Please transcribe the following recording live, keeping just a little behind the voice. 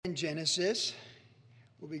Genesis.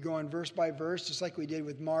 We'll be going verse by verse, just like we did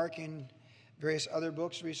with Mark and various other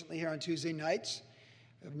books recently here on Tuesday nights.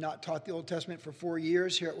 I've not taught the Old Testament for 4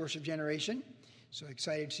 years here at Worship Generation, so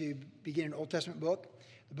excited to begin an Old Testament book.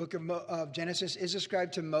 The book of Genesis is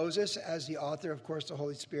ascribed to Moses as the author, of course, the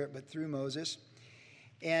Holy Spirit, but through Moses.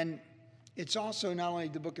 And it's also not only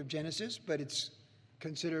the book of Genesis, but it's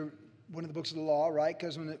considered one of the books of the law, right?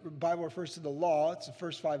 Because when the Bible refers to the law, it's the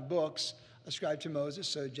first 5 books ascribed to Moses.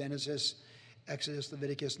 So Genesis, Exodus,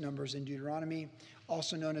 Leviticus, Numbers, and Deuteronomy,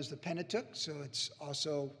 also known as the Pentateuch. So it's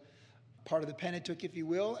also part of the Pentateuch, if you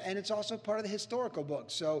will, and it's also part of the historical book.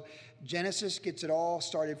 So Genesis gets it all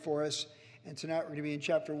started for us, and tonight we're going to be in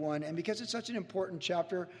chapter 1. And because it's such an important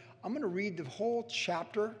chapter, I'm going to read the whole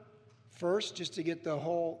chapter first, just to get the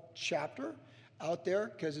whole chapter out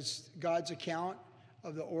there, because it's God's account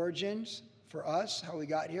of the origins for us, how we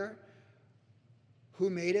got here, who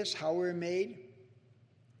made us, how we were made,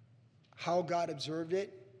 how God observed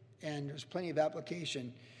it, and there's plenty of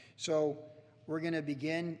application. So we're going to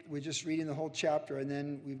begin with just reading the whole chapter, and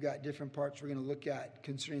then we've got different parts we're going to look at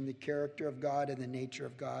concerning the character of God and the nature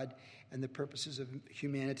of God and the purposes of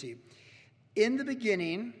humanity. In the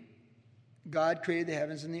beginning, God created the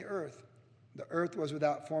heavens and the earth. The earth was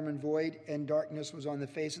without form and void, and darkness was on the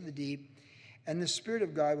face of the deep, and the Spirit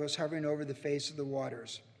of God was hovering over the face of the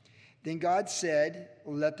waters. Then God said,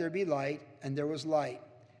 "Let there be light," and there was light.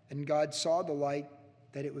 And God saw the light,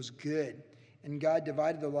 that it was good. And God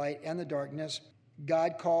divided the light and the darkness.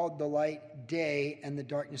 God called the light day, and the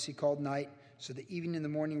darkness he called night. So the evening and the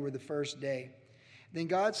morning were the first day. Then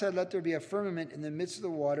God said, "Let there be a firmament in the midst of the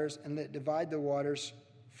waters, and let it divide the waters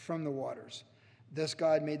from the waters." Thus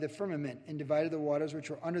God made the firmament, and divided the waters which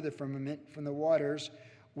were under the firmament from the waters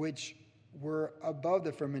which were above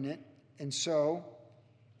the firmament. And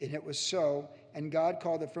it was so. And God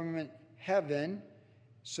called the firmament heaven.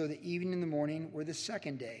 So the evening and the morning were the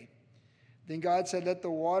second day. Then God said, "Let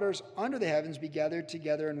the waters under the heavens be gathered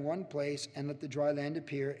together in one place, and let the dry land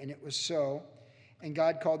appear." And it was so. And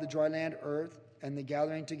God called the dry land earth, and the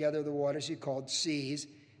gathering together of the waters he called seas.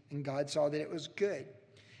 And God saw that it was good.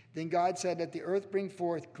 Then God said, "Let the earth bring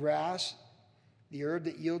forth grass, the herb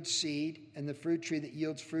that yields seed, and the fruit tree that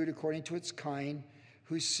yields fruit according to its kind,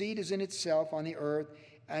 whose seed is in itself on the earth."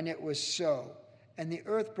 And it was so. And the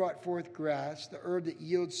earth brought forth grass, the herb that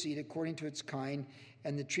yields seed according to its kind,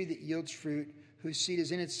 and the tree that yields fruit, whose seed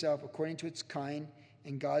is in itself according to its kind.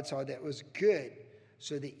 And God saw that it was good.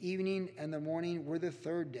 So the evening and the morning were the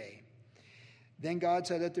third day. Then God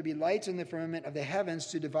said, "Let there be lights in the firmament of the heavens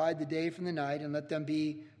to divide the day from the night, and let them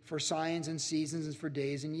be for signs and seasons and for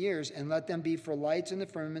days and years, and let them be for lights in the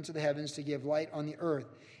firmaments of the heavens to give light on the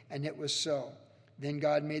earth." And it was so. Then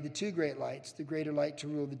God made the 2 great lights, the greater light to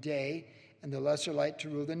rule the day, and the lesser light to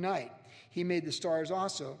rule the night. He made the stars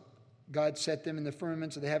also. God set them in the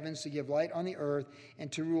firmaments of the heavens to give light on the earth,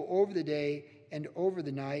 and to rule over the day and over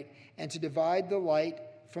the night, and to divide the light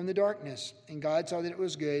from the darkness. And God saw that it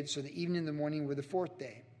was good. So the evening and the morning were the 4th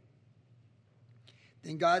day.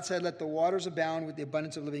 Then God said, "Let the waters abound with the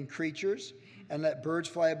abundance of living creatures, and let birds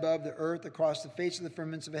fly above the earth across the face of the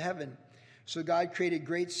firmaments of heaven." So God created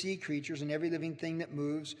great sea creatures and every living thing that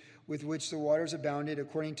moves, with which the waters abounded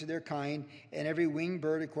according to their kind, and every winged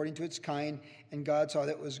bird according to its kind. And God saw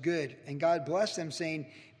that it was good. And God blessed them, saying,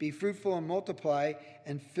 "Be fruitful and multiply,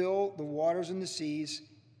 and fill the waters and the seas,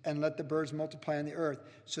 and let the birds multiply on the earth."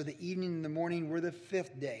 So the evening and the morning were the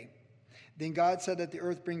 5th day. Then God said, "Let the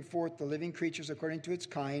earth bring forth the living creatures according to its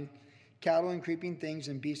kind, cattle and creeping things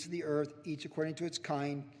and beasts of the earth, each according to its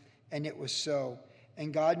kind." And it was so.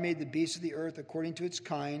 And God made the beasts of the earth according to its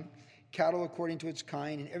kind, cattle according to its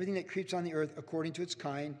kind, and everything that creeps on the earth according to its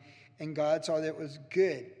kind. And God saw that it was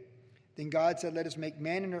good. Then God said, "Let us make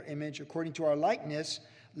man in our image, according to our likeness.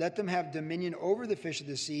 Let them have dominion over the fish of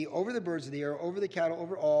the sea, over the birds of the air, over the cattle,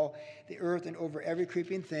 over all the earth, and over every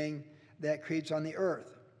creeping thing that creeps on the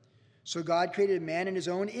earth." So God created man in his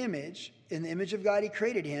own image. In the image of God he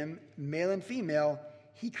created him, male and female,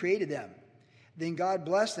 he created them. Then God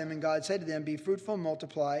blessed them, and God said to them, "Be fruitful and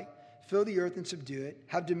multiply, fill the earth and subdue it,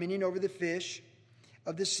 have dominion over the fish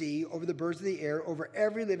of the sea, over the birds of the air, over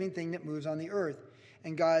every living thing that moves on the earth."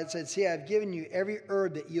 And God said, "See, I have given you every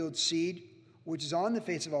herb that yields seed, which is on the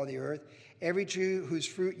face of all the earth, every tree whose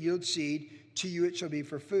fruit yields seed, to you it shall be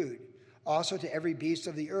for food. Also to every beast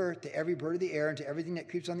of the earth, to every bird of the air, and to everything that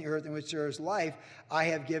creeps on the earth in which there is life, I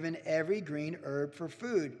have given every green herb for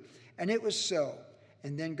food." And it was so.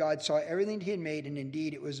 And then God saw everything he had made, and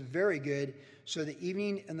indeed it was very good. So the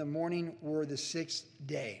evening and the morning were the 6th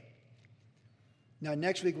day. Now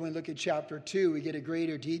next week when we look at chapter 2, we get a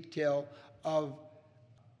greater detail of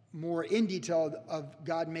more in detail of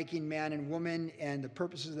God making man and woman and the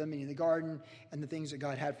purposes of them in the garden and the things that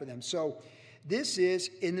God had for them. So this is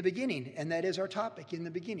in the beginning, and that is our topic, in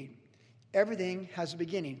the beginning. Everything has a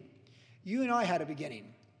beginning. You and I had a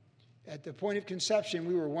beginning. At the point of conception,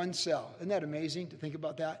 we were one cell. Isn't that amazing to think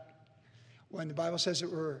about that? When the Bible says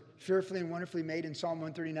that we're fearfully and wonderfully made in Psalm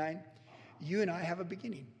 139, you and I have a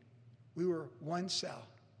beginning. We were one cell.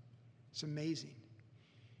 It's amazing.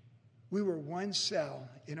 We were one cell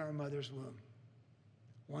in our mother's womb.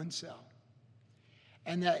 One cell.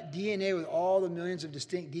 And that DNA with all the millions of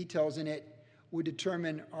distinct details in it would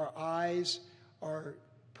determine our eyes, our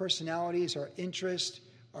personalities, our interests,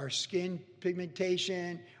 our skin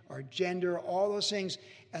pigmentation, our gender, all those things.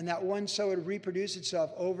 And that one cell would reproduce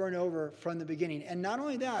itself over and over from the beginning. And not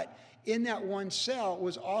only that, in that one cell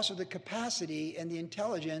was also the capacity and the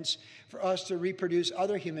intelligence for us to reproduce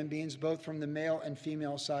other human beings, both from the male and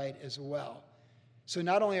female side as well. So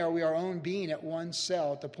not only are we our own being at one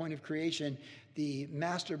cell at the point of creation, the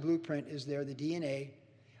master blueprint is there, the DNA,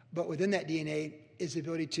 but within that DNA is the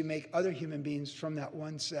ability to make other human beings from that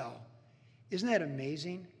one cell. Isn't that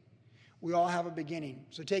amazing? We all have a beginning.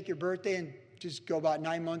 So take your birthday and just go about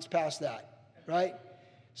 9 months past that, right?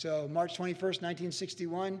 So March 21st,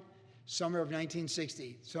 1961, summer of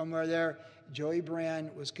 1960. Somewhere there, Joey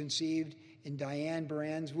Brand was conceived in Diane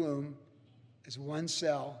Brand's womb as one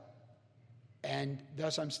cell. And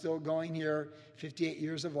thus I'm still going here, 58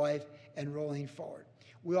 years of life, and rolling forward.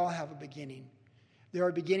 We all have a beginning. There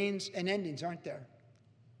are beginnings and endings, aren't there?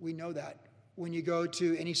 We know that. When you go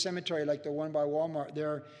to any cemetery like the one by Walmart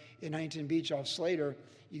there in Huntington Beach off Slater,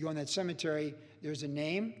 you go in that cemetery, there's a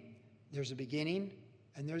name, there's a beginning,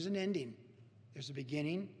 and there's an ending. There's a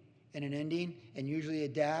beginning and an ending, and usually a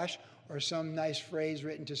dash or some nice phrase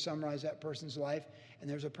written to summarize that person's life, and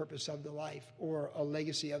there's a purpose of the life or a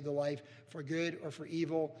legacy of the life for good or for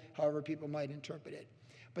evil, however people might interpret it.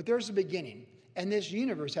 But there's a beginning, and this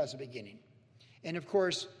universe has a beginning. And of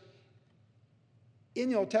course, in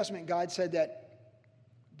the Old Testament, God said that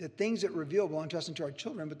the things that reveal belong to us and to our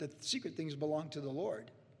children, but the secret things belong to the Lord.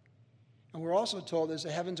 And we're also told as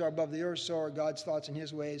the heavens are above the earth, so are God's thoughts and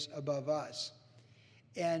his ways above us.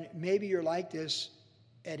 And maybe you're like this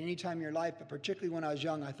at any time in your life, but particularly when I was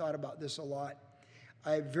young, I thought about this a lot.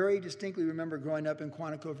 I very distinctly remember growing up in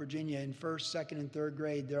Quantico, Virginia in first, second, and third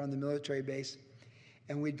grade there on the military base.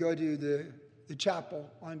 And we'd go to the chapel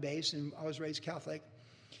on base, and I was raised Catholic.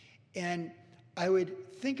 And I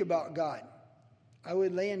would think about God. I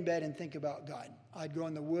would lay in bed and think about God. I'd go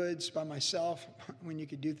in the woods by myself when you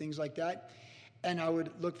could do things like that. And I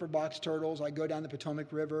would look for box turtles. I'd go down the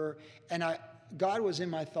Potomac River. And God was in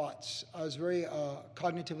my thoughts. I was very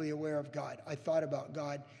cognitively aware of God. I thought about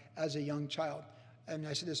God as a young child. And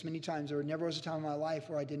I said this many times. There never was a time in my life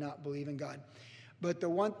where I did not believe in God. But the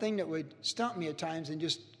one thing that would stump me at times and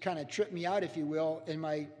just kind of trip me out, if you will, in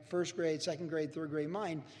my first grade, second grade, third grade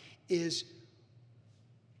mind is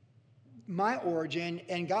my origin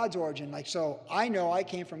and God's origin. Like, so I know I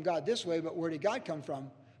came from God this way, but where did God come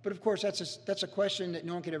from? But of course, that's a question that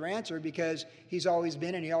no one could ever answer because he's always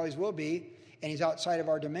been and he always will be, and he's outside of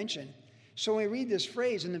our dimension. So when we read this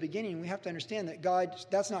phrase in the beginning, we have to understand that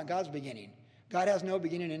that's not God's beginning. God has no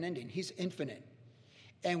beginning and ending. He's infinite.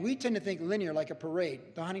 And we tend to think linear, like a parade.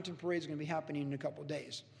 The Huntington Parade is going to be happening in a couple of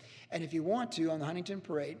days. And if you want to, on the Huntington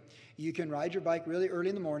Parade, you can ride your bike really early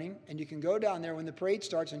in the morning, and you can go down there when the parade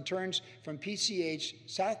starts and turns from PCH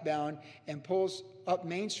southbound and pulls up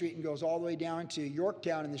Main Street and goes all the way down to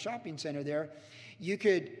Yorktown in the shopping center there. You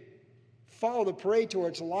could follow the parade to where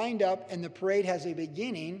it's lined up, and the parade has a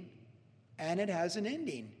beginning, and it has an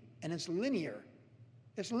ending, and it's linear.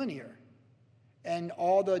 It's linear. And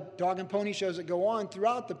all the dog and pony shows that go on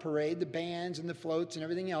throughout the parade, the bands and the floats and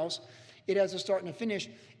everything else, it has a start and a finish.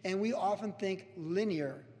 And we often think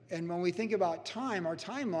linear. And when we think about time, our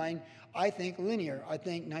timeline, I think linear. I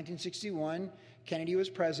think 1961, Kennedy was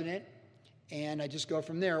president, and I just go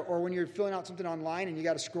from there. Or when you're filling out something online and you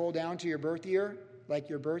got to scroll down to your birth year, like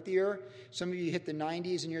your birth year. Some of you hit the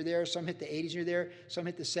 90s and you're there. Some hit the 80s and you're there. Some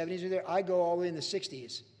hit the 70s and you're there. I go all the way in the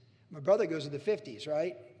 60s. My brother goes to the 50s,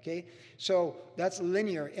 right? Okay, so that's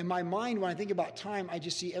linear. In my mind, when I think about time, I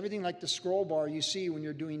just see everything like the scroll bar you see when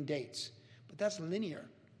you're doing dates. But that's linear.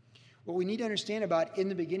 What we need to understand about in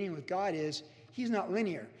the beginning with God is he's not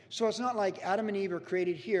linear. So it's not like Adam and Eve are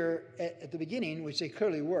created here at the beginning, which they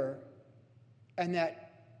clearly were, and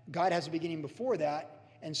that God has a beginning before that,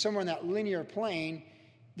 and somewhere in that linear plane,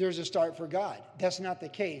 there's a start for God. That's not the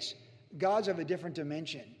case. God's of a different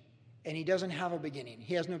dimension. And he doesn't have a beginning.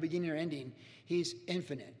 He has no beginning or ending. He's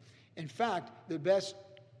infinite. In fact, the best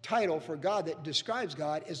title for God that describes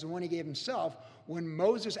God is the one he gave himself when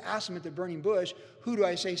Moses asked him at the burning bush, who do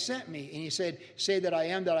I say sent me? And he said, say that I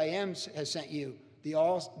am has sent you, the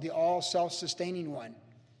all self-sustaining one.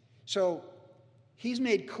 So he's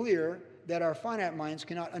made clear that our finite minds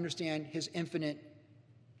cannot understand his infinite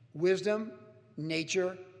wisdom,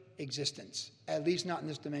 nature, existence, at least not in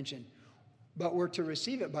this dimension. But we're to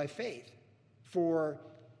receive it by faith for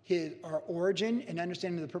our origin and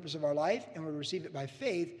understanding of the purpose of our life, and we'll receive it by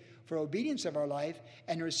faith for obedience of our life,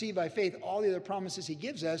 and to receive by faith all the other promises he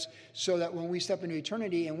gives us, so that when we step into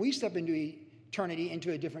eternity, and we step into eternity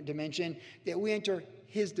into a different dimension, that we enter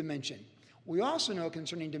his dimension. We also know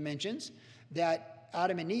concerning dimensions that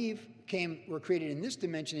Adam and Eve were created in this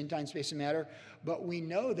dimension in time, space, and matter, but we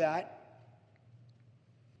know that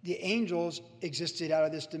the angels existed out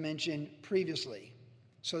of this dimension previously.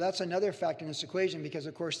 So that's another factor in this equation, because,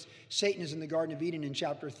 of course, Satan is in the Garden of Eden in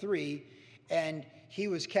chapter 3, and he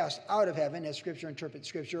was cast out of heaven, as Scripture interprets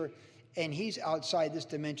Scripture, and he's outside this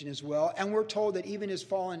dimension as well. And we're told that even his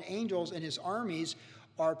fallen angels and his armies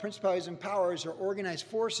are principalities and powers, or organized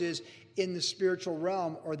forces in the spiritual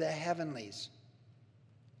realm, or the heavenlies.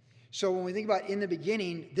 So when we think about in the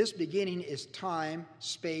beginning, this beginning is time,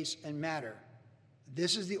 space, and matter.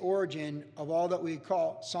 This is the origin of all that we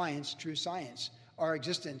call science, true science, our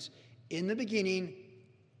existence. In the beginning,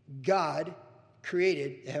 God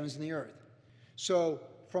created the heavens and the earth. So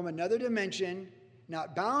from another dimension,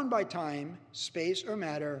 not bound by time, space, or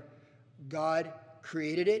matter, God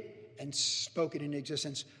created it and spoke it into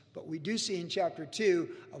existence. But we do see in chapter 2,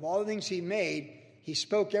 of all the things he made, he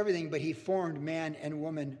spoke everything, but he formed man and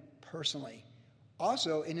woman personally.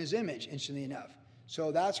 Also in his image, interestingly enough.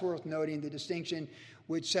 So that's worth noting, the distinction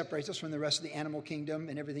which separates us from the rest of the animal kingdom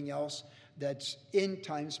and everything else that's in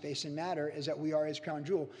time, space, and matter, is that we are his crown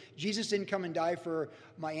jewel. Jesus didn't come and die for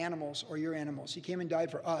my animals or your animals. He came and died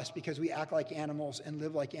for us because we act like animals and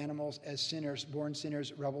live like animals as sinners, born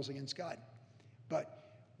sinners, rebels against God.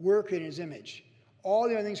 But we're created in his image. All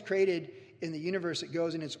the other things created in the universe that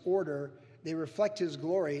goes in its order, they reflect his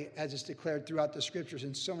glory as it's declared throughout the scriptures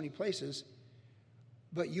in so many places.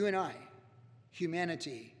 But you and I,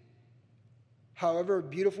 humanity, however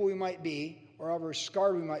beautiful we might be, or however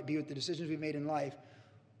scarred we might be with the decisions we've made in life,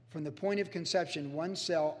 from the point of conception, one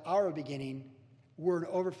cell, our beginning, we're an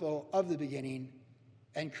overflow of the beginning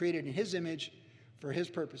and created in his image for his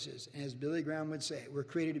purposes. And as Billy Graham would say, we're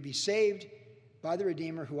created to be saved by the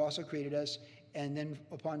Redeemer who also created us, and then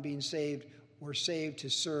upon being saved, we're saved to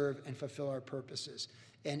serve and fulfill our purposes.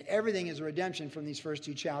 And everything is a redemption from these first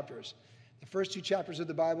two chapters. The first two chapters of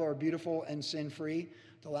the Bible are beautiful and sin-free.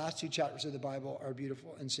 The last two chapters of the Bible are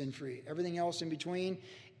beautiful and sin-free. Everything else in between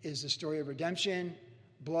is the story of redemption,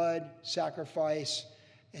 blood, sacrifice,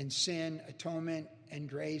 and sin, atonement, and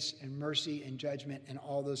grace, and mercy, and judgment, and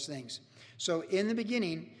all those things. So in the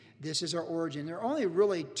beginning, this is our origin. There are only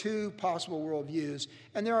really two possible worldviews,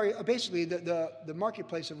 and there are basically the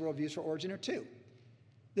marketplace of worldviews for origin are two.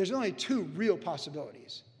 There's only two real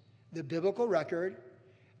possibilities. The biblical record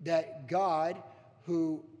that God,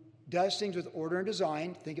 who does things with order and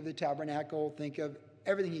design, think of the tabernacle, think of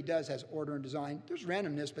everything he does has order and design. There's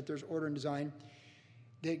randomness, but there's order and design.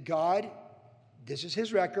 That God, this is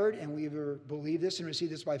his record, and we either believe this and receive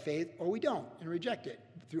this by faith, or we don't and reject it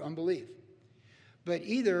through unbelief. But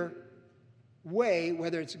either way,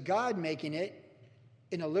 whether it's God making it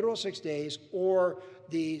in a literal 6 days, or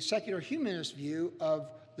the secular humanist view of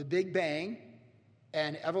the Big Bang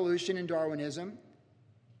and evolution and Darwinism,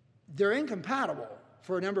 they're incompatible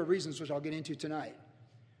for a number of reasons, which I'll get into tonight.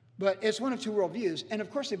 But it's one of two worldviews, and of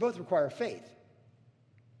course they both require faith.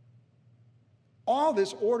 All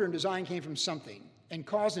this order and design came from something, and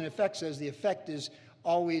cause and effect says the effect is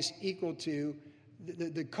always equal to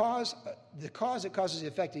the cause that causes the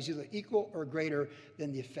effect is either equal or greater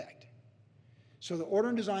than the effect. So the order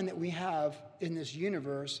and design that we have in this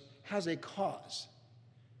universe has a cause.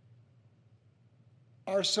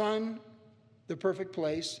 Our sun, the perfect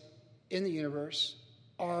place in the universe,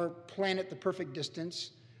 our planet, the perfect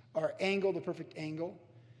distance, our angle, the perfect angle,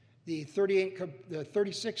 the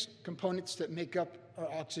 36 components that make up our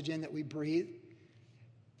oxygen that we breathe,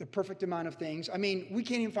 the perfect amount of things. I mean, we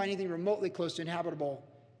can't even find anything remotely close to inhabitable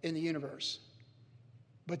in the universe.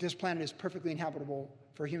 But this planet is perfectly inhabitable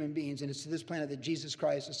for human beings, and it's to this planet that Jesus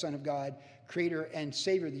Christ, the Son of God, creator and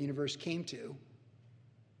savior of the universe, came to.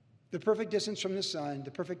 The perfect distance from the sun,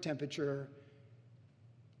 the perfect temperature,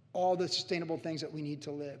 all the sustainable things that we need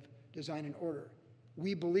to live, design and order.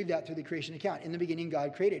 We believe that through the creation account. In the beginning,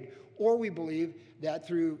 God created. Or we believe that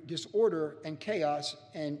through disorder and chaos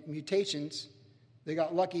and mutations, they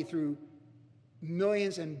got lucky through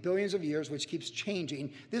millions and billions of years, which keeps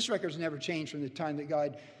changing. This record's never changed from the time that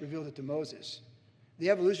God revealed it to Moses. The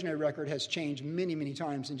evolutionary record has changed many, many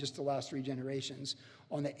times in just the last 3 generations.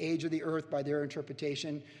 On the age of the earth by their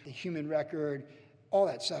interpretation, the human record, all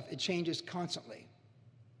that stuff, it changes constantly.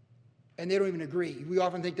 And they don't even agree. We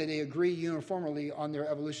often think that they agree uniformly on their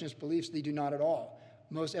evolutionist beliefs. They do not at all.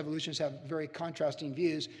 Most evolutionists have very contrasting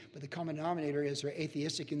views, but the common denominator is they're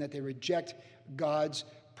atheistic in that they reject God's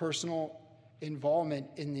personal involvement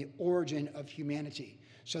in the origin of humanity.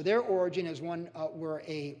 So their origin is one where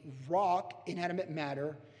a rock, inanimate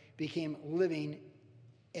matter, became living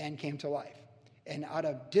and came to life. And out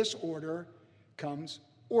of disorder comes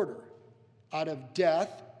order. Out of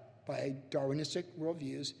death, by Darwinistic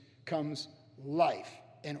worldviews, comes life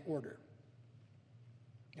and order.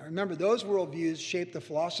 Now remember, those worldviews shape the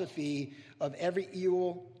philosophy of every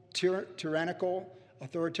evil, tyrannical,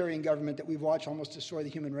 authoritarian government that we've watched almost destroy the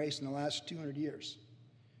human race in the last 200 years.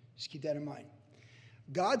 Just keep that in mind.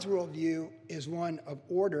 God's worldview is one of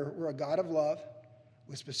order. We're a God of love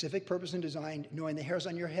with specific purpose and design, knowing the hairs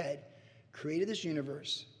on your head, created this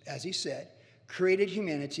universe, as he said, created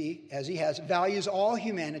humanity, as he has, values all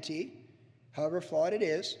humanity, however flawed it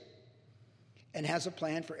is, and has a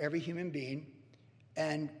plan for every human being,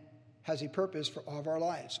 and has a purpose for all of our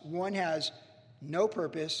lives. One has no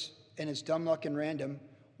purpose, and it's dumb luck and random.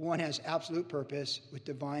 One has absolute purpose with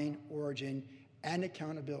divine origin and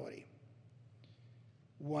accountability.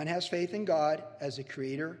 One has faith in God as the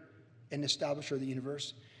creator and establisher of the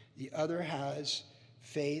universe. The other has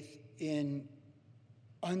faith in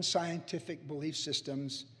unscientific belief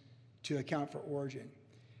systems to account for origin.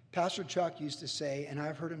 Pastor Chuck used to say, and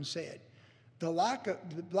I've heard him say it, the lack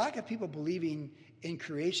of people believing in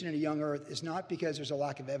creation in a young earth is not because there's a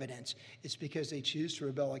lack of evidence. It's because they choose to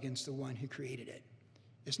rebel against the one who created it.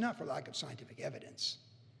 It's not for lack of scientific evidence,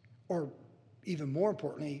 or even more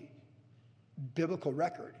importantly, biblical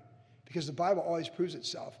record, because the Bible always proves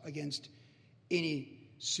itself against any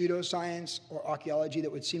pseudoscience or archaeology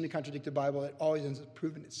that would seem to contradict the Bible. It always ends up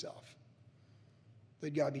proving itself.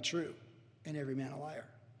 Let God be true and every man a liar.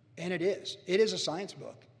 And it is. It is a science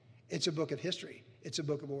book. It's a book of history. It's a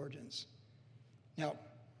book of origins. Now,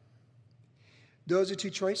 those are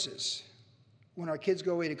 2 choices. When our kids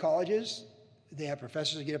go away to colleges, they have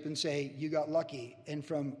professors that get up and say, you got lucky. And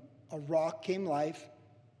from a rock came life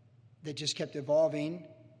that just kept evolving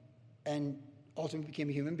and ultimately became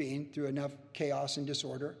a human being through enough chaos and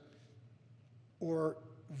disorder. Or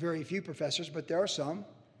very few professors, but there are some.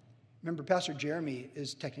 Remember, Pastor Jeremy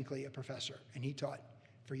is technically a professor, and he taught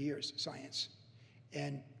for years science.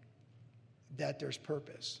 And that there's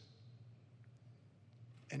purpose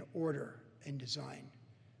and order and design.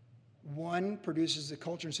 One produces the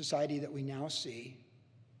culture and society that we now see,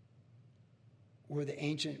 where the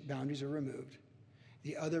ancient boundaries are removed.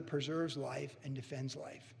 The other preserves life and defends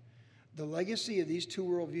life. The legacy of these 2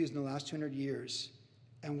 worldviews in the last 200 years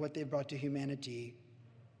and what they've brought to humanity,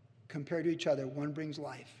 compared to each other, one brings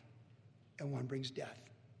life and one brings death.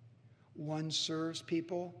 One serves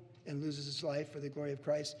people and loses his life for the glory of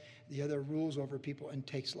Christ. The other rules over people and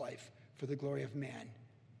takes life for the glory of man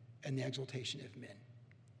and the exaltation of men.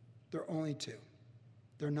 They're only 2.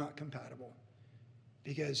 They're not compatible,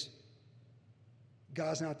 because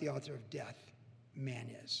God's not the author of death.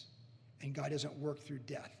 Man is. And God doesn't work through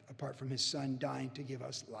death apart from his son dying to give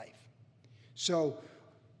us life. So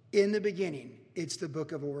in the beginning, it's the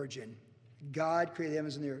book of origin. God created the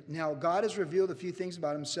heavens and the earth. Now, God has revealed a few things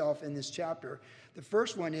about himself in this chapter. The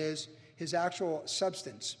first one is his actual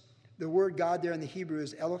substance. The word God there in the Hebrew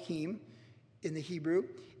is Elohim in the Hebrew,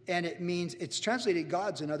 and it means, it's translated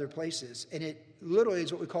gods in other places, and it literally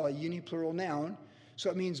is what we call a uniplural noun, so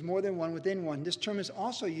it means more than one within one. This term is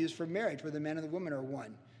also used for marriage, where the man and the woman are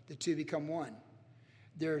one. The 2 become one.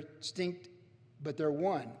 They're distinct, but they're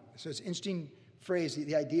one. So it's an interesting phrase,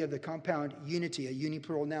 the idea of the compound unity, a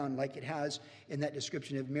uniplural noun, like it has in that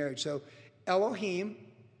description of marriage. So Elohim,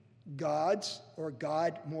 gods, or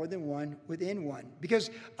God more than one within one. Because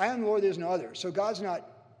I am the Lord, there's no other. So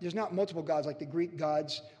there's not multiple gods like the Greek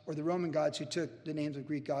gods or the Roman gods who took the names of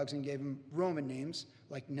Greek gods and gave them Roman names,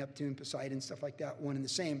 like Neptune, Poseidon, stuff like that, one and the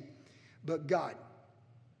same. But God.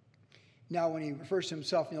 Now, when he refers to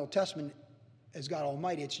himself in the Old Testament as God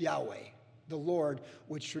Almighty, it's Yahweh, the Lord,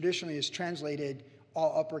 which traditionally is translated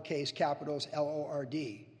all uppercase capitals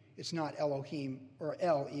L-O-R-D. It's not Elohim, or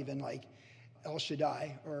El even, like El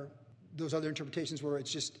Shaddai, or those other interpretations where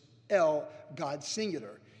it's just El, God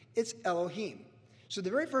singular. It's Elohim. So the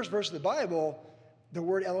very first verse of the Bible, the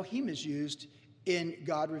word Elohim is used in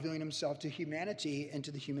God revealing himself to humanity and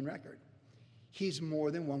to the human record. He's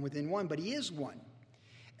more than one within one, but he is one.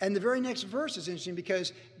 And the very next verse is interesting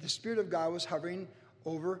because the Spirit of God was hovering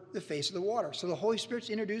over the face of the water. So the Holy Spirit's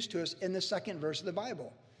introduced to us in the second verse of the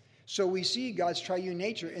Bible. So we see God's triune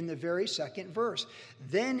nature in the very second verse.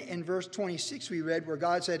 Then in verse 26 we read where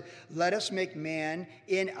God said, let us make man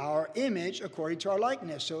in our image according to our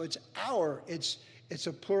likeness. So it's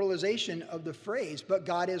a pluralization of the phrase, but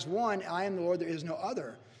God is one, I am the Lord, there is no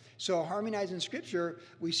other. So harmonizing Scripture,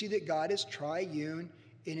 we see that God is triune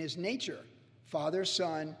in his nature, Father,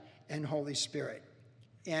 Son, and Holy Spirit.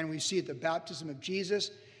 And we see at the baptism of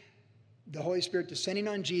Jesus, the Holy Spirit descending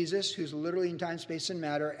on Jesus, who's literally in time, space, and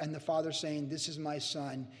matter, and the Father saying, this is my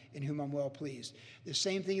Son, in whom I'm well pleased. The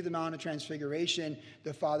same thing at the Mount of Transfiguration,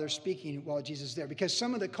 the Father speaking while Jesus is there. Because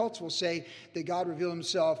some of the cults will say that God revealed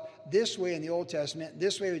himself this way in the Old Testament,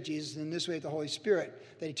 this way with Jesus, and this way with the Holy Spirit,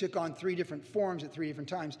 that he took on 3 different forms at 3 different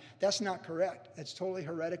times. That's not correct. That's totally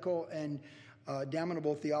heretical and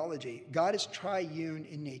damnable theology. God is triune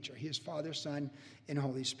in nature. He is Father, Son, and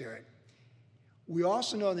Holy Spirit. We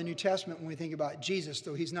also know in the New Testament, when we think about Jesus,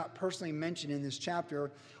 though he's not personally mentioned in this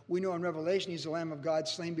chapter, we know in Revelation he's the Lamb of God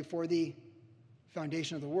slain before the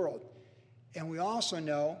foundation of the world. And we also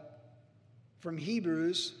know from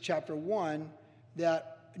Hebrews chapter 1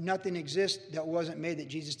 that nothing exists that wasn't made that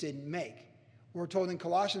Jesus didn't make. We're told in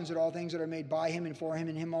Colossians that all things that are made by him and for him,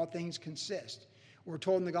 in him all things consist. We're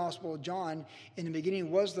told in the Gospel of John, in the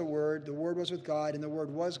beginning was the Word was with God, and the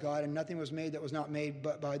Word was God, and nothing was made that was not made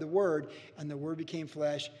but by the Word, and the Word became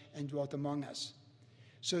flesh and dwelt among us.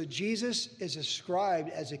 So Jesus is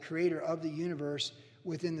ascribed as a creator of the universe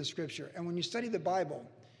within the Scripture. And when you study the Bible,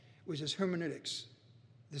 which is hermeneutics,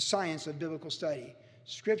 the science of biblical study,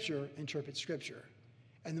 Scripture interprets Scripture.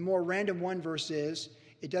 And the more random one verse is,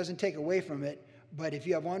 it doesn't take away from it. But if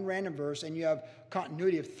you have one random verse and you have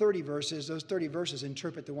continuity of 30 verses, those 30 verses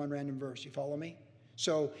interpret the one random verse. You follow me?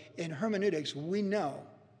 So in hermeneutics, we know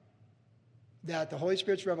that the Holy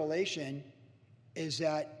Spirit's revelation is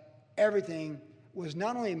that everything was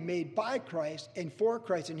not only made by Christ and for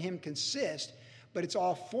Christ and him consist, but it's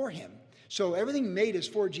all for him. So everything made is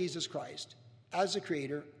for Jesus Christ as the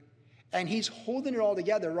creator, and he's holding it all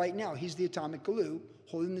together right now. He's the atomic glue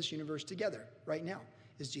holding this universe together right now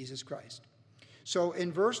is Jesus Christ. So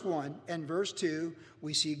in verse 1 and verse 2,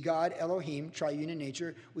 we see God, Elohim, triune in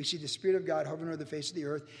nature. We see the Spirit of God hovering over the face of the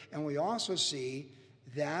earth. And we also see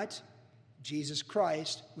that Jesus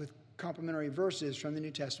Christ, with complementary verses from the New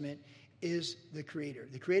Testament, is the creator.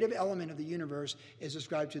 The creative element of the universe is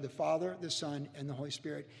ascribed to the Father, the Son, and the Holy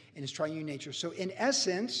Spirit in his triune nature. So in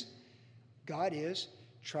essence, God is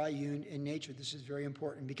triune in nature. This is very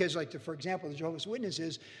important because, for example, the Jehovah's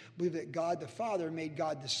Witnesses believe that God the Father made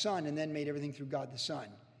God the Son and then made everything through God the Son.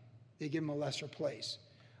 They give him a lesser place.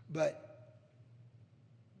 But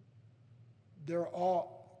they're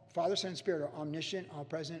all, Father, Son, and Spirit are omniscient,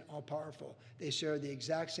 all-present, all-powerful. They share the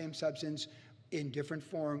exact same substance in different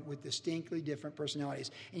form with distinctly different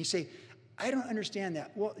personalities. And you say, I don't understand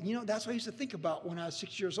that. Well, that's what I used to think about when I was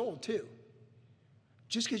 6 years old, too.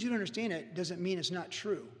 Just because you don't understand it doesn't mean it's not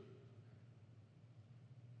true.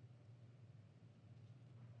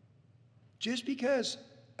 Just because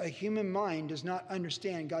a human mind does not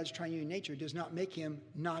understand God's triune nature does not make him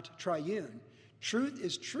not triune. Truth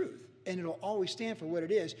is truth, and it'll always stand for what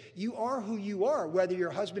it is. You are who you are, whether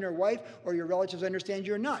your husband or wife or your relatives understand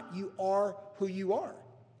you or not. You are who you are.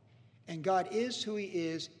 And God is who he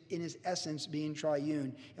is in his essence, being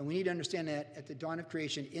triune. And we need to understand that at the dawn of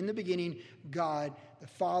creation. In the beginning, God, the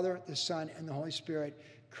Father, the Son, and the Holy Spirit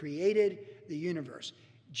created the universe.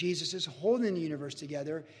 Jesus is holding the universe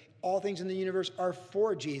together. All things in the universe are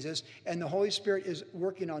for Jesus. And the Holy Spirit is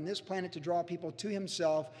working on this planet to draw people to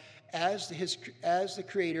himself as the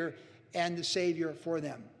creator and the Savior for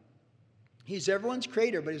them. He's everyone's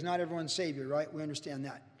creator, but he's not everyone's Savior, right? We understand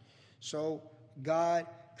that. So God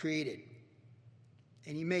created,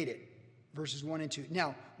 and he made it, verses 1 and 2.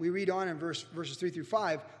 Now, we read on in verses 3 through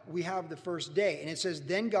 5, we have the first day, and it says,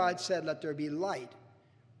 then God said, let there be light.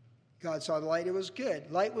 God saw the light, it was good.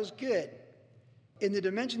 Light was good. In the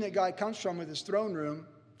dimension that God comes from with his throne room,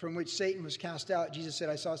 from which Satan was cast out, Jesus said,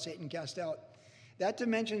 I saw Satan cast out. That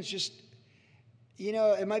dimension's just,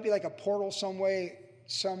 it might be like a portal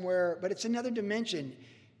somewhere, but it's another dimension.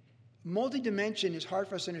 Multi-dimension is hard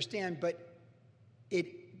for us to understand, but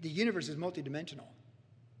the universe is multidimensional,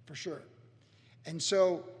 for sure. And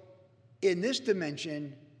so, in this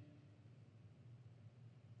dimension,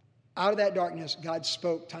 out of that darkness, God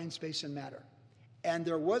spoke time, space, and matter. And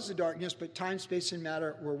there was the darkness, but time, space, and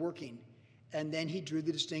matter were working. And then he drew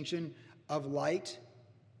the distinction of light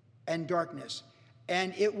and darkness.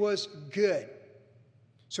 And it was good.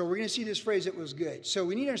 So we're going to see this phrase, it was good. So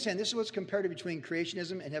we need to understand this is what's comparative between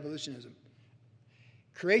creationism and evolutionism.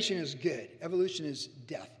 Creation is good. Evolution is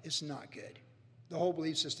death. It's not good. The whole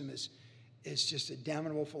belief system is just a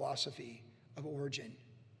damnable philosophy of origin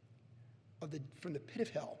from the pit of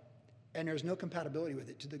hell. And there's no compatibility with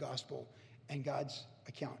it to the gospel and God's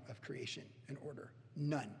account of creation and order.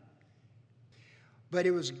 None. But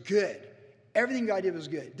it was good. Everything God did was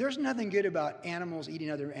good. There's nothing good about animals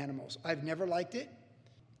eating other animals. I've never liked it.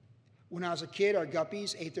 When I was a kid, our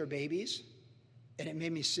guppies ate their babies, and it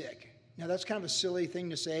made me sick. Now, that's kind of a silly thing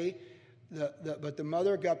to say, but the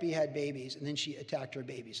mother guppy had babies, and then she attacked her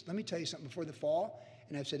babies. Let me tell you something. Before the fall,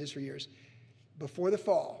 and I've said this for years, before the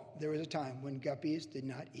fall, there was a time when guppies did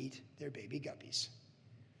not eat their baby guppies.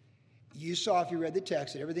 You saw, if you read the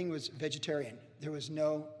text, that everything was vegetarian. There was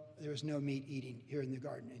no meat eating here in the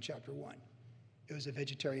garden in chapter 1. It was a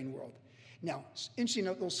vegetarian world. Now, interesting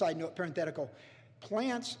little side note, parenthetical.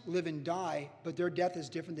 Plants live and die, but their death is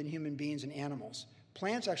different than human beings and animals.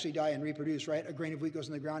 Plants actually die and reproduce, right? A grain of wheat goes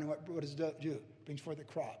in the ground, and what does it do? It brings forth a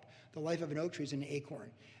crop. The life of an oak tree is an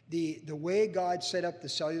acorn. The way God set up the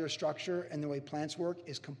cellular structure and the way plants work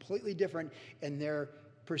is completely different in their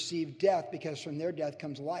perceived death, because from their death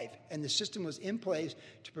comes life. And the system was in place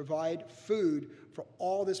to provide food for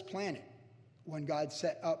all this planet when God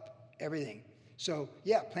set up everything. So,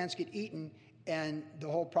 yeah, plants get eaten, and the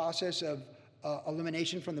whole process of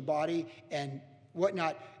elimination from the body and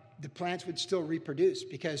whatnot, the plants would still reproduce,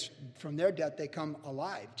 because from their death they come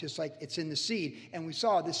alive, just like it's in the seed. And we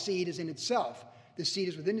saw the seed is in itself. The seed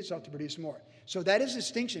is within itself to produce more. So that is a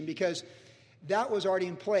distinction, because that was already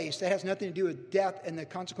in place. That has nothing to do with death and the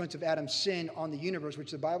consequence of Adam's sin on the universe,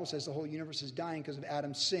 which the Bible says the whole universe is dying because of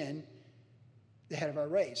Adam's sin, the head of our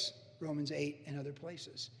race, Romans 8 and other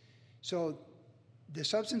places. So the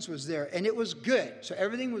substance was there, and it was good. So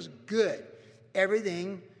everything was good.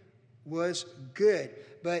 Everything was good.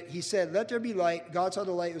 But he said, let there be light. God saw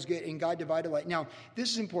the light was good, and God divided light. Now,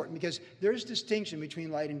 this is important, because there's distinction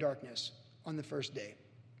between light and darkness on the first day.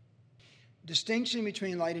 Distinction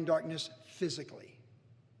between light and darkness physically.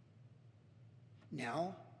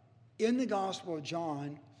 Now, in the Gospel of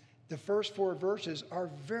John, the first 4 verses are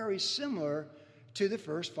very similar to the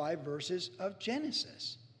first 5 verses of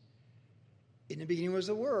Genesis. In the beginning was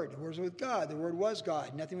the Word. The Word was with God. The Word was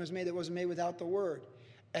God. Nothing was made that wasn't made without the Word.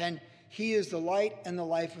 And he is the light and the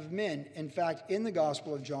life of men. In fact, in the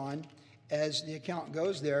Gospel of John, as the account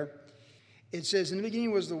goes there, it says, in the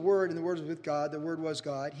beginning was the Word, and the Word was with God. The Word was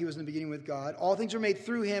God. He was in the beginning with God. All things were made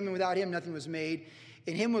through him, and without him nothing was made.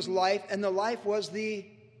 In him was life, and the life was the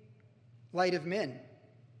light of men.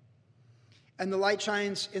 And the light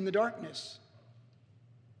shines in the darkness,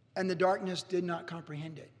 and the darkness did not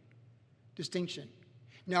comprehend it. Distinction.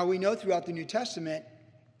 Now, we know throughout the New Testament,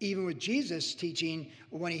 even with Jesus' teaching,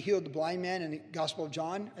 when he healed the blind man in the Gospel of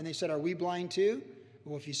John, and they said, are we blind too?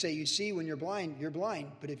 Well, if you say you see when you're blind, you're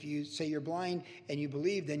blind. But if you say you're blind and you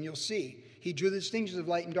believe, then you'll see. He drew the distinctions of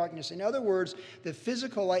light and darkness. In other words, the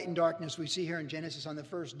physical light and darkness we see here in Genesis on the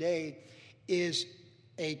first day is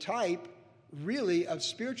a type, really, of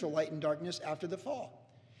spiritual light and darkness after the fall.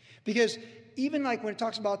 Because even like when it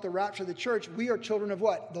talks about the rapture of the church, we are children of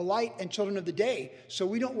what? The light and children of the day. So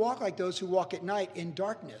we don't walk like those who walk at night in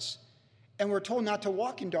darkness. And we're told not to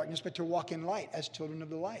walk in darkness, but to walk in light as children of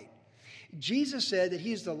the light. Jesus said that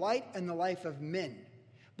he is the light and the life of men.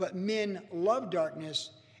 But men love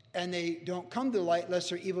darkness, and they don't come to the light lest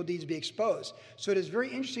their evil deeds be exposed. So it is very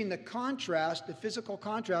interesting, the contrast, the physical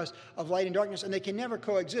contrast of light and darkness, and they can never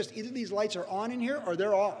coexist. Either these lights are on in here or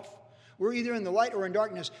they're off. We're either in the light or in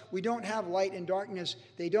darkness. We don't have light and darkness.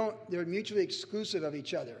 They're mutually exclusive of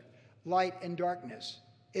each other. Light and darkness.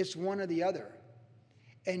 It's one or the other.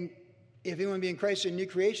 And if anyone be in Christ, a new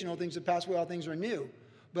creation, all things have passed away, all things are new.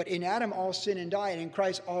 But in Adam, all sin and die, and in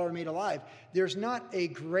Christ, all are made alive. There's not a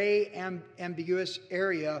gray, ambiguous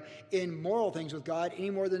area in moral things with God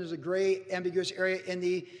any more than there's a gray, ambiguous area in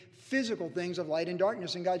the physical things of light and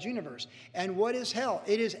darkness in God's universe. And what is hell?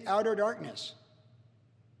 It is outer darkness.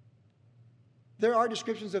 There are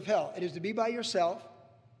descriptions of hell. It is to be by yourself.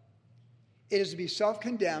 It is to be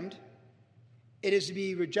self-condemned. It is to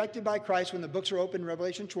be rejected by Christ when the books are open in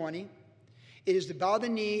Revelation 20. It is to bow the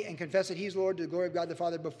knee and confess that he's Lord to the glory of God the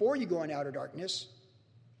Father before you go in outer darkness.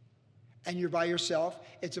 And you're by yourself.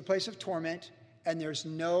 It's a place of torment, and there's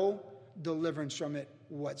no deliverance from it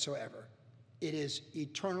whatsoever. It is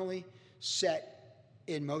eternally set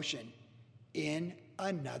in motion in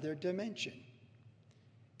another dimension.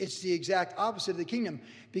 It's the exact opposite of the kingdom.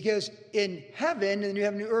 Because in heaven, in the new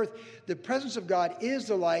heaven and new earth, the presence of God is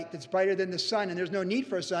the light that's brighter than the sun, and there's no need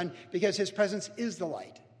for a sun because his presence is the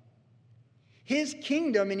light. His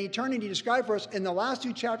kingdom in eternity described for us in the last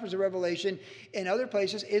 2 chapters of Revelation and other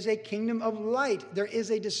places is a kingdom of light. There is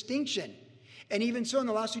a distinction. And even so, in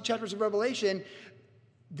the last 2 chapters of Revelation,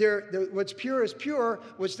 what's pure is pure,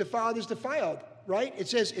 what's defiled is defiled, right? It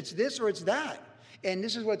says it's this or it's that. And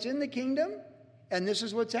this is what's in the kingdom, and this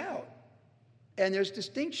is what's out. And there's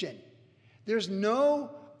distinction.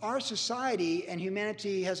 Our society and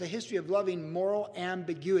humanity has a history of loving moral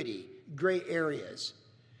ambiguity, gray areas.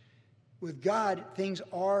 With God, things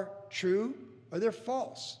are true or they're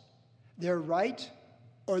false. They're right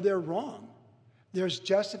or they're wrong. There's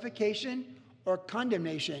justification or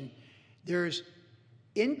condemnation. There's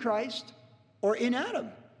in Christ or in Adam.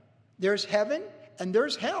 There's heaven and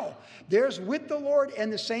there's hell. There's with the Lord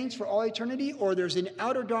and the saints for all eternity, or there's in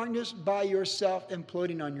outer darkness by yourself,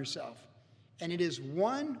 imploding on yourself. And it is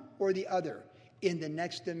one or the other in the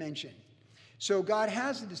next dimension. So God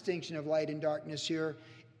has the distinction of light and darkness here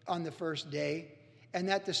on the first day. And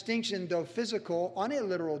that distinction, though physical, on a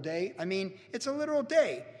literal day, it's a literal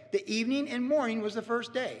day. The evening and morning was the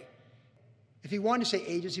first day. If he wanted to say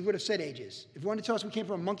ages, he would have said ages. If he wanted to tell us we came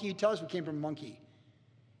from a monkey, he'd tell us we came from a monkey.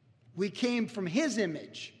 We came from his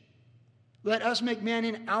image. Let us make man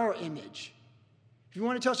in our image. If you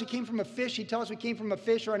want to tell us we came from a fish, he'd tell us we came from a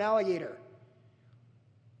fish or an alligator.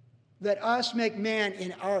 Let us make man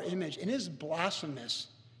in our image. And it is blasphemous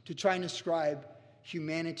to try and describe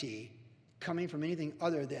humanity coming from anything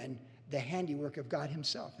other than the handiwork of God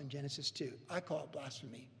himself in Genesis 2. I call it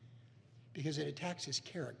blasphemy because it attacks his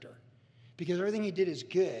character. Because everything he did is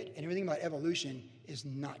good, and everything about evolution is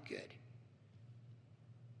not good.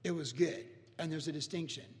 It was good, and there's a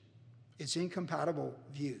distinction. It's incompatible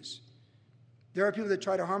views. There are people that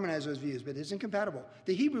try to harmonize those views, but it's incompatible.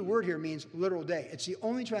 The Hebrew word here means literal day. It's the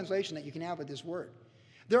only translation that you can have with this word.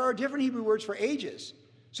 There are different Hebrew words for ages.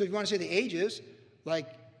 So if you want to say the ages, like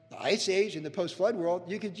the Ice Age and the post-flood world,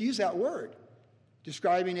 you could use that word,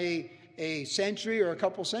 describing a century or a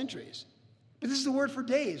couple centuries. But this is the word for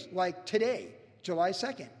days, like today, July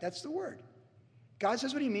 2nd. That's the word. God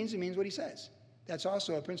says what he means what he says. That's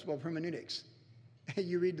also a principle of hermeneutics.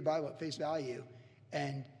 You read the Bible at face value,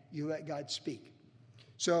 and you let God speak.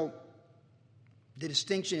 So the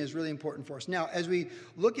distinction is really important for us. Now, as we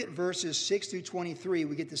look at verses 6 through 23,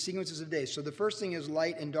 we get the sequences of days. So the first thing is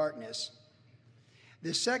light and darkness.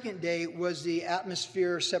 The second day was the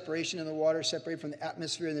atmosphere separation in the water, separated from the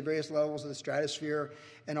atmosphere and the various levels of the stratosphere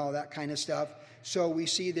and all that kind of stuff. So we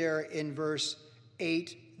see there in verse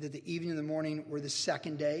 8 that the evening and the morning were the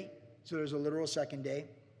second day. So there's a literal second day.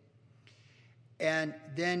 And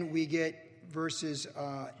then we get verses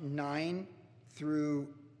 9 through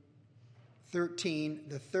 13,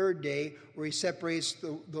 the third day, where he separates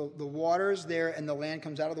the waters there and the land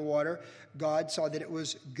comes out of the water. God saw that it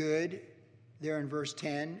was good. There in verse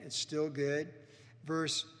 10, it's still good.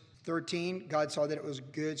 Verse 13, God saw that it was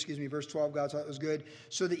good. Verse 12, God saw it was good.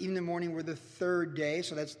 So the evening and the morning were the third day.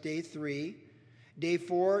 So that's day 3. Day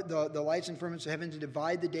 4, the lights and firmaments of heaven to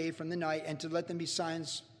divide the day from the night and to let them be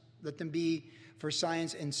signs, let them be for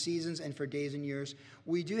signs and seasons and for days and years.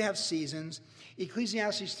 We do have seasons.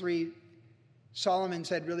 Ecclesiastes 3, Solomon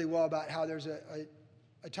said really well about how there's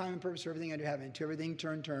a time and purpose for everything under heaven. To everything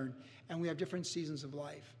turn. And we have different seasons of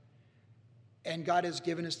life. And God has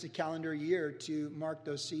given us the calendar year to mark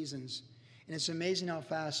those seasons. And it's amazing how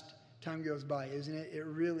fast time goes by, isn't it? It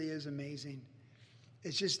really is amazing.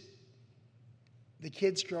 It's just, the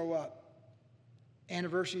kids grow up.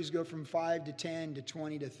 Anniversaries go from 5 to 10 to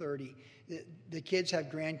 20 to 30. The kids have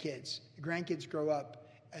grandkids. The grandkids grow up.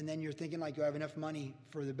 And then you're thinking like, do I have enough money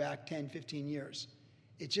for the back 10, 15 years?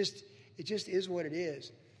 It just is what it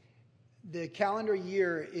is. The calendar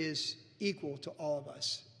year is equal to all of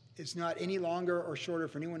us. It's not any longer or shorter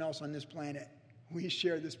for anyone else on this planet. We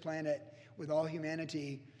share this planet with all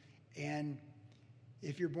humanity. And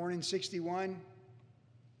if you're born in 61,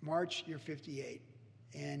 March, you're 58.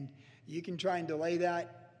 And you can try and delay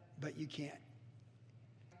that, but you can't.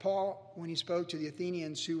 Paul, when he spoke to the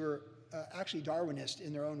Athenians, who were actually Darwinists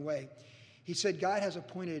in their own way, he said, God has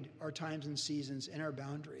appointed our times and seasons and our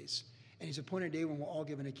boundaries. And he's appointed a day when we'll all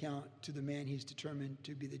give an account to the man he's determined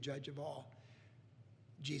to be the judge of all,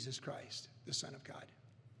 Jesus Christ, the Son of God.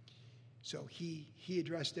 So he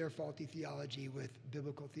addressed their faulty theology with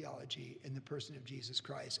biblical theology in the person of Jesus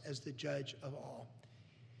Christ as the judge of all.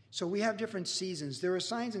 So we have different seasons. There were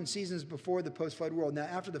signs and seasons before the post-flood world. Now,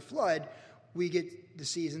 after the flood, we get the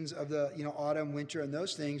seasons of the autumn, winter, and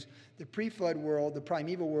those things. The pre-flood world, the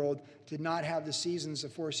primeval world, did not have the seasons, the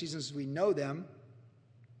 4 seasons as we know them.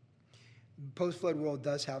 Post-flood world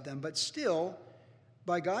does have them, but still,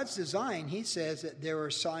 by God's design, he says that there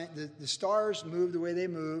are signs. The stars move the way they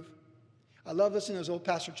move. I love listening to those old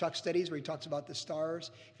Pastor Chuck studies where he talks about the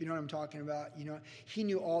stars. If you know what I'm talking about, he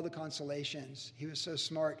knew all the constellations. He was so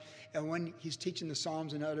smart. And when he's teaching the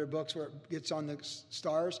Psalms and other books where it gets on the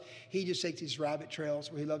stars, he just takes these rabbit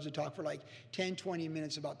trails where he loves to talk for like 10, 20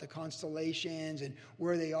 minutes about the constellations and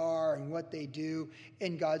where they are and what they do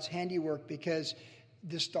in God's handiwork, because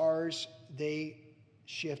the stars, they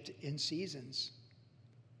shift in seasons.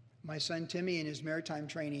 My son Timmy, in his maritime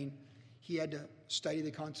training, he had to study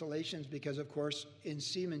the constellations because, of course, in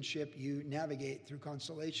seamanship, you navigate through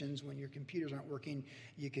constellations. When your computers aren't working,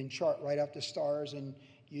 you can chart right off the stars and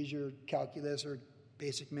use your calculus or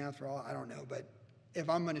basic math for all, I don't know. But if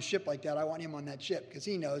I'm on a ship like that, I want him on that ship because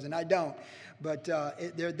he knows and I don't. But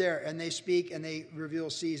they're there, and they speak and they reveal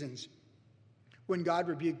seasons. When God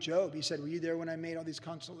rebuked Job, he said, were you there when I made all these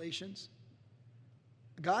constellations?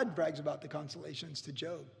 God brags about the constellations to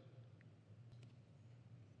Job.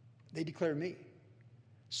 They declare me.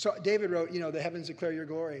 So David wrote, the heavens declare your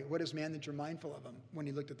glory. What is man that you're mindful of him, when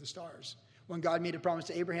he looked at the stars? When God made a promise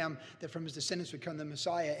to Abraham that from his descendants would come the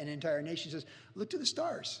Messiah and an entire nation, he says, look to the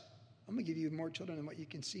stars. I'm going to give you more children than what you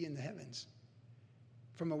can see in the heavens.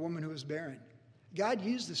 From a woman who was barren. God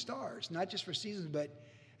used the stars, not just for seasons, but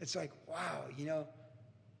it's like, wow,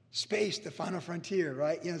 space, the final frontier,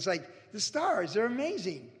 right? It's like the stars, they're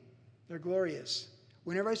amazing. They're glorious.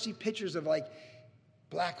 Whenever I see pictures of like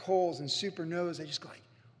black holes and supernovas, I just go like,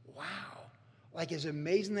 wow. Like, as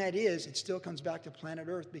amazing that is, it still comes back to planet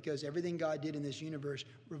Earth, because everything God did in this universe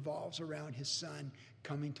revolves around his son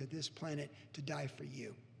coming to this planet to die for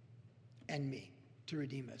you and me, to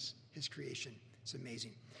redeem us, his creation. It's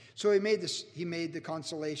amazing. So he made the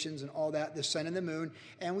constellations and all that, the sun and the moon,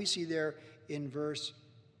 and we see there in verse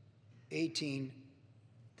 18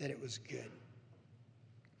 that it was good.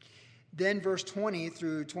 Then verse 20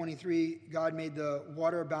 through 23, God made the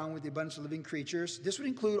water abound with the abundance of living creatures. This would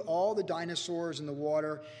include all the dinosaurs in the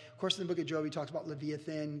water. Of course, in the book of Job, he talks about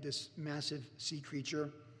Leviathan, this massive sea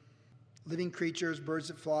creature. Living creatures, birds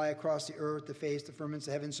that fly across the earth, the face, the firmaments,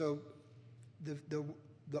 the heavens. So the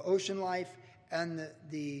ocean life and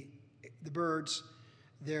the birds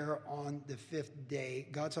there on the fifth day.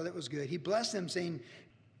 God saw that was good. He blessed them, saying,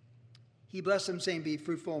 be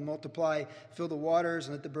fruitful and multiply, fill the waters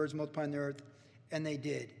and let the birds multiply on the earth. And they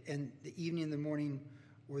did. And the evening and the morning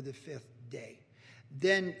were the fifth day.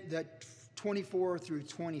 Then that 24 through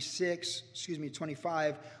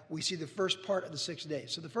 25, we see the first part of the sixth day.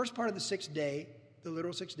 So the first part of the sixth day, the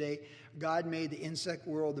literal sixth day, God made the insect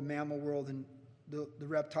world, the mammal world, and the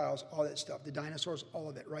reptiles, all that stuff, the dinosaurs, all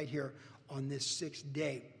of it right here on this sixth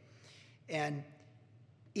day. And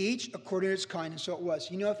each according to its kind, and so it was.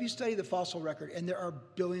 If you study the fossil record, and there are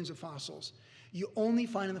billions of fossils, you only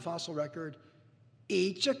find in the fossil record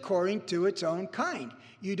each according to its own kind.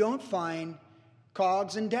 You don't find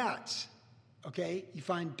cogs and dats, okay? You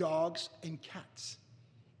find dogs and cats.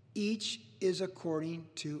 Each is according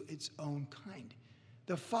to its own kind.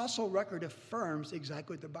 The fossil record affirms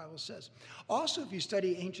exactly what the Bible says. Also, if you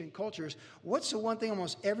study ancient cultures, what's the one thing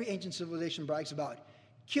almost every ancient civilization brags about?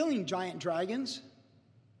 Killing giant dragons.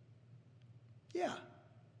 Yeah,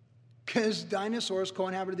 because dinosaurs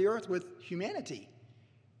co-inhabited the earth with humanity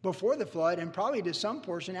before the flood, and probably to some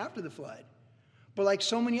portion after the flood. But like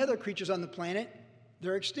so many other creatures on the planet,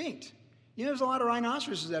 they're extinct. There's a lot of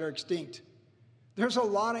rhinoceroses that are extinct. There's a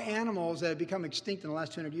lot of animals that have become extinct in the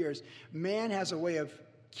last 200 years. Man has a way of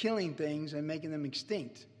killing things and making them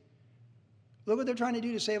extinct. Look what they're trying to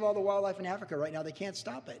do to save all the wildlife in Africa right now. They can't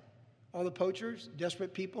stop it. All the poachers,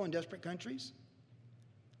 desperate people in desperate countries.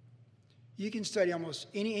 You can study almost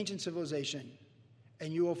any ancient civilization,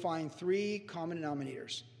 and you will find three common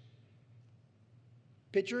denominators.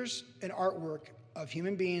 Pictures and artwork of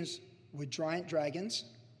human beings with giant dragons,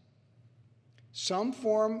 some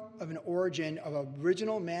form of an origin of an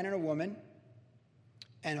original man and a woman,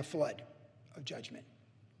 and a flood of judgment.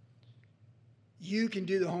 You can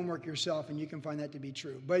do the homework yourself, and you can find that to be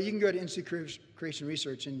true. But you can go to Institute Creation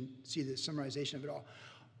Research and see the summarization of it all.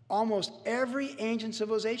 Almost every ancient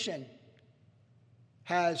civilization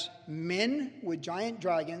has men with giant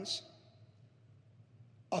dragons,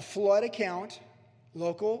 a flood account,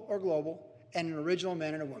 local or global, and an original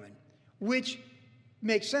man and a woman, which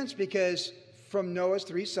makes sense because from Noah's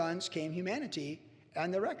 3 sons came humanity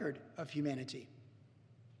and the record of humanity.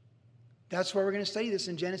 That's why we're going to study this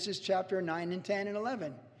in Genesis chapter 9 and 10 and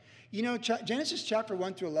 11. Genesis chapter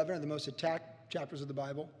 1 through 11 are the most attacked chapters of the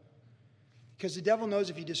Bible, because the devil knows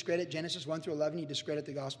if you discredit Genesis 1 through 11, you discredit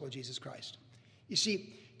the gospel of Jesus Christ. You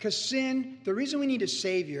see, because sin, the reason we need a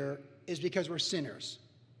Savior is because we're sinners.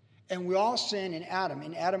 And we all sin in Adam.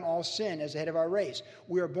 And Adam all sin as the head of our race.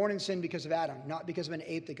 We are born in sin because of Adam, not because of an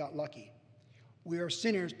ape that got lucky. We are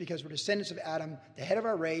sinners because we're descendants of Adam, the head of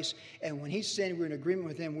our race, and when he sinned, we're in agreement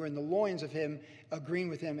with him. We're in the loins of him, agreeing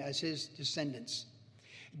with him as his descendants.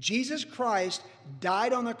 Jesus Christ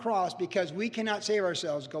died on the cross because we cannot save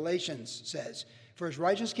ourselves, Galatians says. For his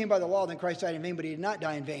righteousness came by the law, then Christ died in vain, but he did not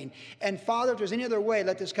die in vain. And Father, if there's any other way,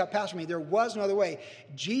 let this cup pass from me. There was no other way.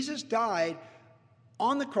 Jesus died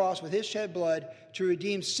on the cross with his shed blood to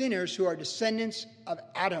redeem sinners who are descendants of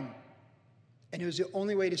Adam. And it was the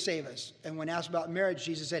only way to save us. And when asked about marriage,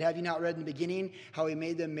 Jesus said, have you not read in the beginning how he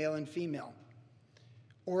made them male and female?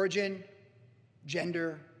 Origin,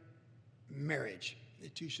 gender, marriage. The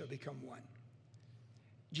two shall become one.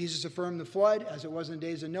 Jesus affirmed the flood as it was in the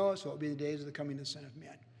days of Noah, so it will be the days of the coming of the Son of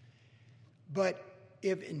Man. But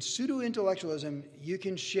if in pseudo-intellectualism you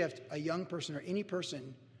can shift a young person or any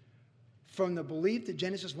person from the belief that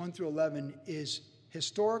Genesis 1 through 11 is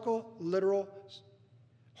historical, literal,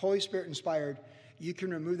 Holy Spirit inspired, you can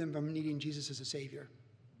remove them from needing Jesus as a Savior.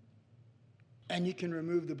 And you can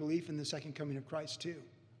remove the belief in the second coming of Christ too.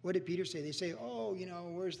 What did Peter say? They say, oh,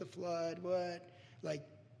 where's the flood? What?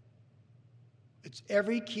 It's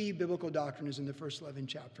every key biblical doctrine is in the first 11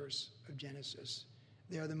 chapters of Genesis.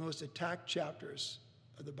 They are the most attacked chapters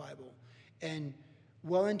of the Bible. And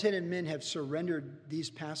well-intended men have surrendered these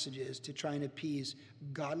passages to try and appease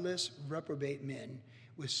godless, reprobate men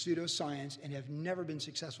with pseudoscience and have never been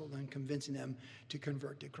successful in convincing them to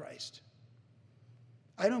convert to Christ.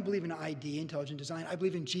 I don't believe in ID, intelligent design. I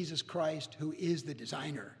believe in Jesus Christ, who is the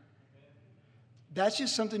designer. That's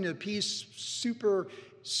just something to appease super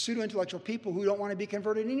pseudo-intellectual people who don't want to be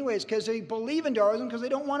converted anyways because they believe in Darwinism because they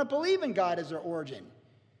don't want to believe in God as their origin.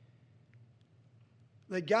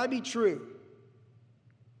 Let God be true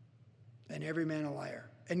and every man a liar.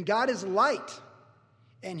 And God is light,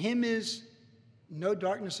 and him is no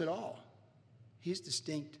darkness at all. He's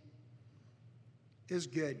distinct. Is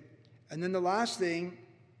good. And then the last thing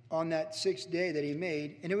on that sixth day that he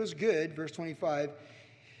made, and it was good, verse 25,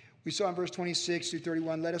 we saw in verse 26 through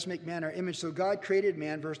 31, let us make man our image. So God created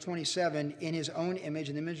man, verse 27, in his own image.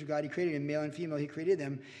 In the image of God, he created him, male and female, he created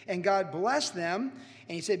them. And God blessed them,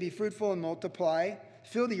 and he said, be fruitful and multiply,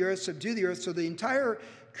 fill the earth, subdue the earth. So the entire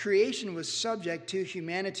creation was subject to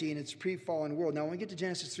humanity in its pre-fallen world. Now, when we get to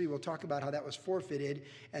Genesis 3, we'll talk about how that was forfeited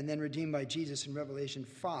and then redeemed by Jesus in Revelation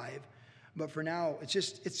 5. But for now,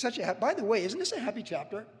 it's such a, by the way, isn't this a happy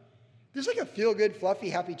chapter? This is like a feel-good, fluffy,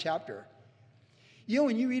 happy chapter.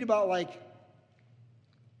 When you read about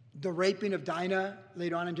the raping of Dinah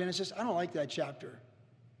later on in Genesis, I don't like that chapter.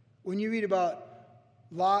 When you read about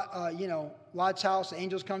Lot's house, the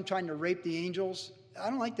angels come trying to rape the angels, I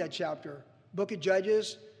don't like that chapter. Book of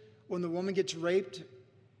Judges, when the woman gets raped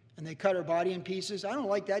and they cut her body in pieces, I don't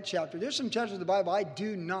like that chapter. There's some chapters of the Bible I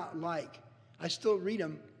do not like. I still read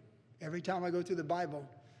them every time I go through the Bible.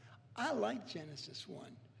 I like Genesis 1.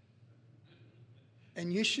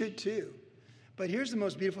 And you should too. But here's the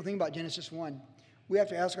most beautiful thing about Genesis 1. We have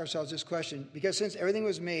to ask ourselves this question, because since everything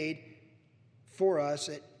was made for us,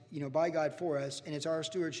 by God for us, and it's our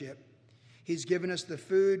stewardship, he's given us the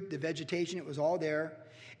food, the vegetation, it was all there.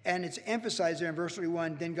 And it's emphasized there in verse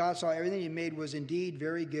 31, then God saw everything he made was indeed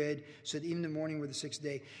very good, so that even the morning were the sixth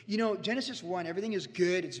day. Genesis 1, everything is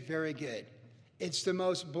good, it's very good. It's the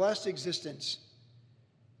most blessed existence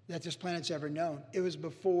that this planet's ever known. It was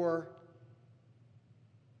before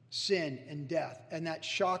sin and death, and that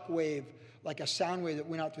shock wave, like a sound wave that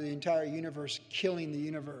went out through the entire universe, killing the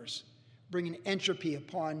universe, bringing entropy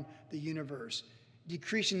upon the universe,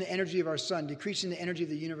 decreasing the energy of our sun, decreasing the energy of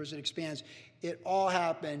the universe that expands. It all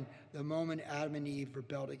happened the moment Adam and Eve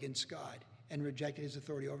rebelled against God and rejected his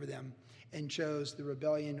authority over them and chose the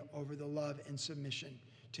rebellion over the love and submission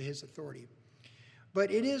to his authority.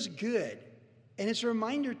 But it is good, and it's a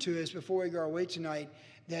reminder to us before we go our way tonight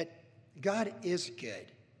that God is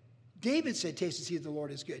good. David said, taste and see that the Lord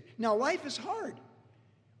is good. Now, life is hard.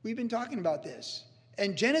 We've been talking about this.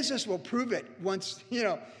 And Genesis will prove it once,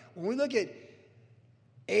 when we look at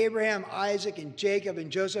Abraham, Isaac, and Jacob, and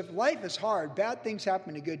Joseph, life is hard. Bad things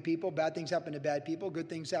happen to good people. Bad things happen to bad people. Good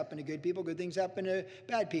things happen to good people. Good things happen to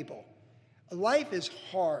bad people. Life is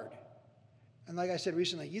hard. And like I said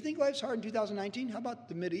recently, you think life's hard in 2019? How about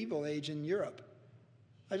the medieval age in Europe?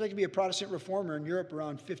 I'd like to be a Protestant reformer in Europe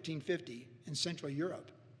around 1550 in Central Europe.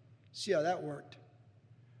 See how that worked.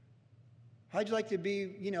 How'd you like to be,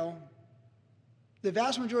 the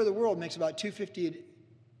vast majority of the world makes about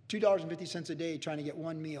 $2.50 a day trying to get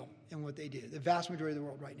one meal in what they do. The vast majority of the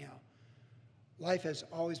world right now. Life has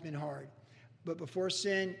always been hard. But before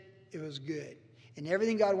sin, it was good. And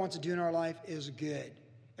everything God wants to do in our life is good.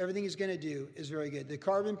 Everything he's going to do is very good. The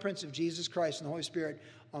carbon prints of Jesus Christ and the Holy Spirit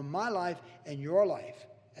on my life and your life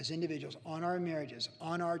as individuals, on our marriages,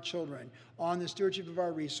 on our children, on the stewardship of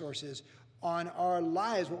our resources, on our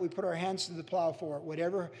lives, what we put our hands to the plow for,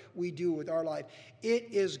 whatever we do with our life, it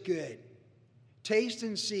is good. Taste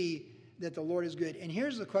and see that the Lord is good. And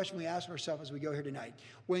here's the question we ask ourselves as we go here tonight.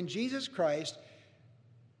 When Jesus Christ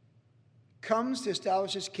comes to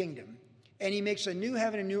establish his kingdom and he makes a new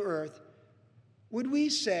heaven and new earth, would we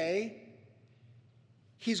say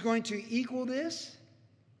he's going to equal this?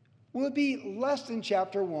 Will it be less than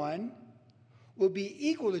chapter 1? Will it be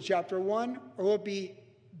equal to chapter 1? Or will it be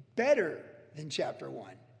better than chapter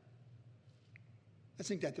 1? Let's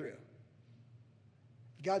think that through.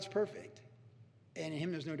 God's perfect, and in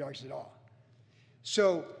him there's no darkness at all.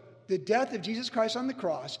 So the death of Jesus Christ on the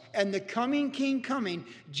cross and the coming King coming,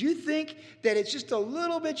 do you think that it's just a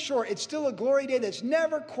little bit short? It's still a glory day that's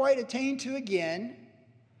never quite attained to again?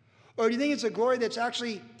 Or do you think it's a glory that's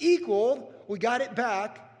actually equaled? We got it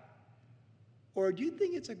back. Or do you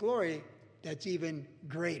think it's a glory that's even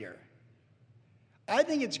greater? I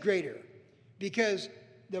think it's greater because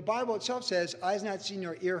the Bible itself says, eyes not seen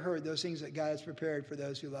nor ear heard those things that God has prepared for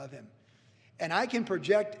those who love him. And I can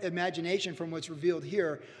project imagination from what's revealed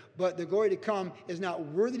here, but the glory to come is not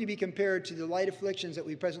worthy to be compared to the light afflictions that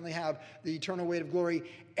we presently have, the eternal weight of glory,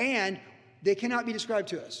 and they cannot be described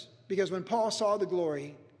to us. Because when Paul saw the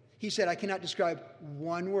glory, he said, I cannot describe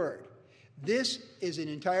one word. This is an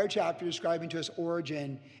entire chapter describing to us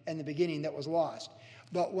origin and the beginning that was lost.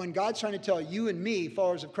 But when God's trying to tell you and me,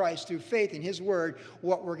 followers of Christ, through faith in his word,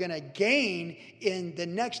 what we're going to gain in the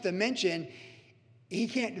next dimension, he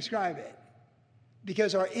can't describe it.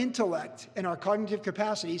 Because our intellect and our cognitive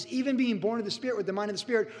capacities, even being born of the Spirit with the mind of the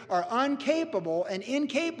Spirit, are incapable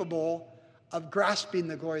of grasping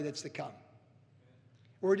the glory that's to come.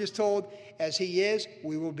 We're just told, as he is,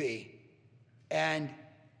 we will be. And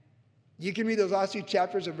you can read those last two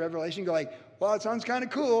chapters of Revelation and go like, well, it sounds kind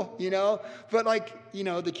of cool, But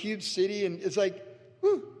the cube city, and it's like,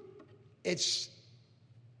 whew. It's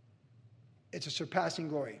a surpassing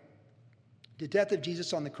glory. The death of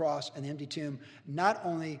Jesus on the cross and the empty tomb not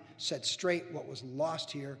only set straight what was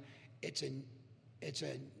lost here, it's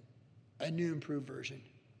a new improved version.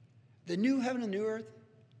 The new heaven and new earth,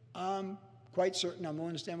 I'm quite certain I'm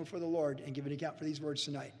willing to stand before the Lord and give an account for these words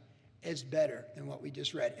tonight. It's better than what we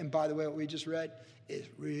just read. And by the way, what we just read is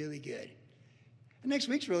really good. And next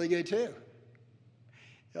week's really good too.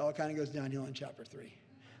 It all kind of goes downhill in chapter 3.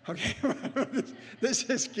 Okay, this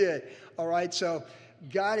is good. All right, so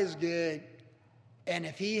God is good. And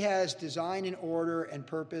if he has design and order and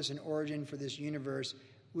purpose and origin for this universe,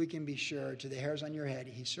 we can be sure to the hairs on your head,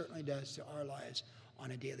 he certainly does to our lives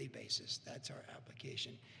on a daily basis. That's our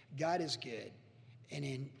application. God is good. And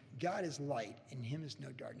in God is light. In him is no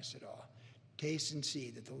darkness at all. Taste and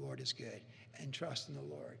see that the Lord is good. And trust in the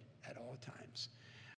Lord at all times.